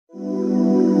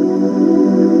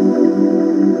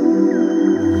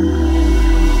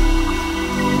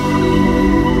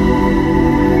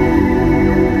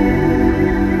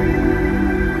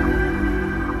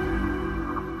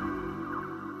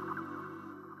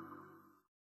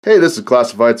Hey, this is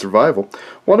Classified Survival.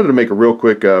 Wanted to make a real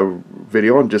quick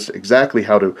video on just exactly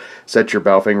how to set your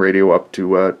Baofeng radio up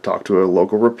to talk to a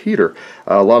local repeater.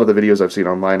 A lot of the videos I've seen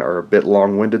online are a bit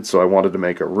long-winded, so I wanted to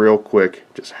make a real quick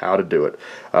just how to do it.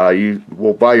 You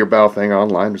will buy your Baofeng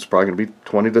online. It's probably going to be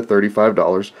 $20 to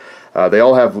 $35. They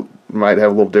all might have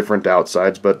a little different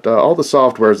outsides, but all the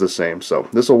software is the same, so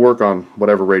this will work on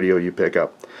whatever radio you pick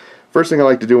up. First thing I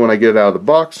like to do when I get it out of the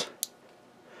box,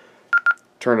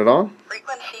 turn it on.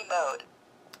 Frequency mode.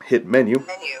 Hit menu,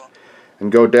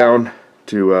 and go down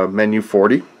to menu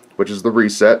 40, which is the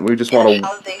reset. And we just want to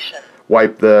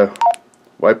wipe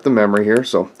the memory here.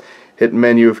 So hit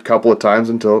menu a couple of times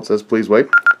until it says please wait.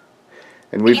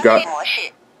 And we've got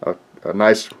a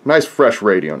nice fresh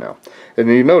radio now. And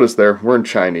you notice there we're in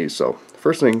Chinese. So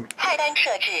first thing,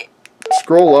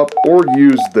 scroll up or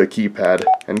use the keypad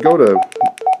and go to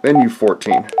menu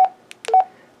 14.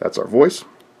 That's our voice.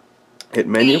 Hit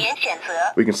menu.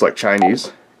 We can select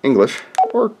Chinese, English,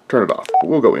 or turn it off. But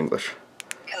we'll go English.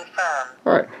 Confirm.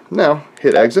 Alright, now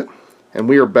hit exit, and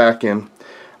we are back in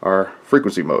our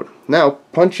frequency mode. Now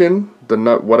punch in the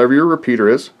whatever your repeater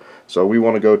is. So we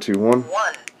want to go to 147.165.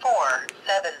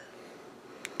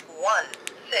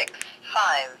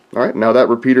 Alright, now that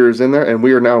repeater is in there, and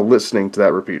we are now listening to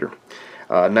that repeater.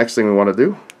 Next thing we want to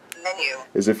do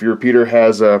is if your repeater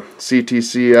has a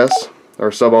CTCS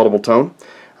or subaudible tone,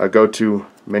 go to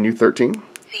menu 13.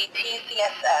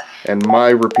 CTCSS. And my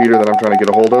repeater that I'm trying to get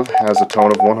a hold of has a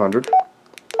tone of 100.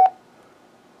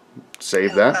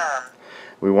 Save that.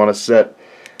 We want to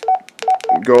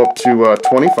go up to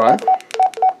 25.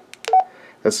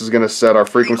 This is going to set our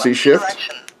frequency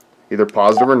shift, either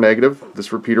positive or negative.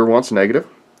 This repeater wants negative.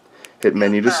 Hit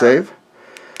menu to save.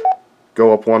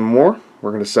 Go up one more. We're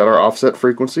going to set our offset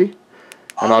frequency.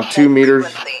 And on 2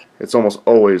 meters, it's almost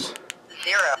always 0000600.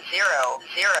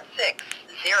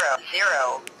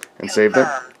 And save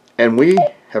that. And we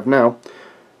have now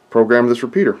programmed this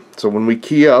repeater. So when we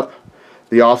key up,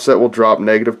 the offset will drop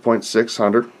negative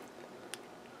 0.600.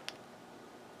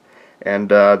 And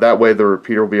that way the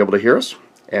repeater will be able to hear us,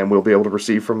 and we'll be able to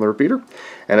receive from the repeater.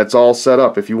 And it's all set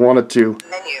up. If you wanted to,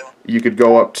 you could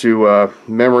go up to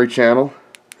memory channel,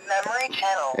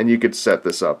 and you could set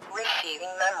this up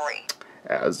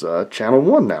as channel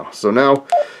 1 now. So now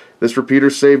this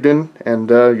repeater's saved in, and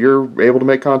you're able to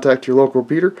make contact to your local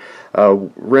repeater.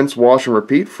 Rinse, wash, and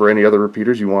repeat for any other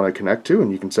repeaters you want to connect to,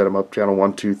 and you can set them up channel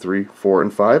 1, 2, 3, 4,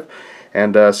 and 5.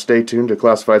 And stay tuned to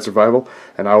Classified Survival,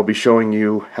 and I will be showing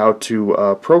you how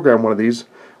to program one of these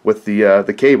with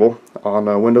the cable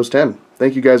on Windows 10.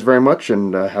 Thank you guys very much,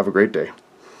 and have a great day.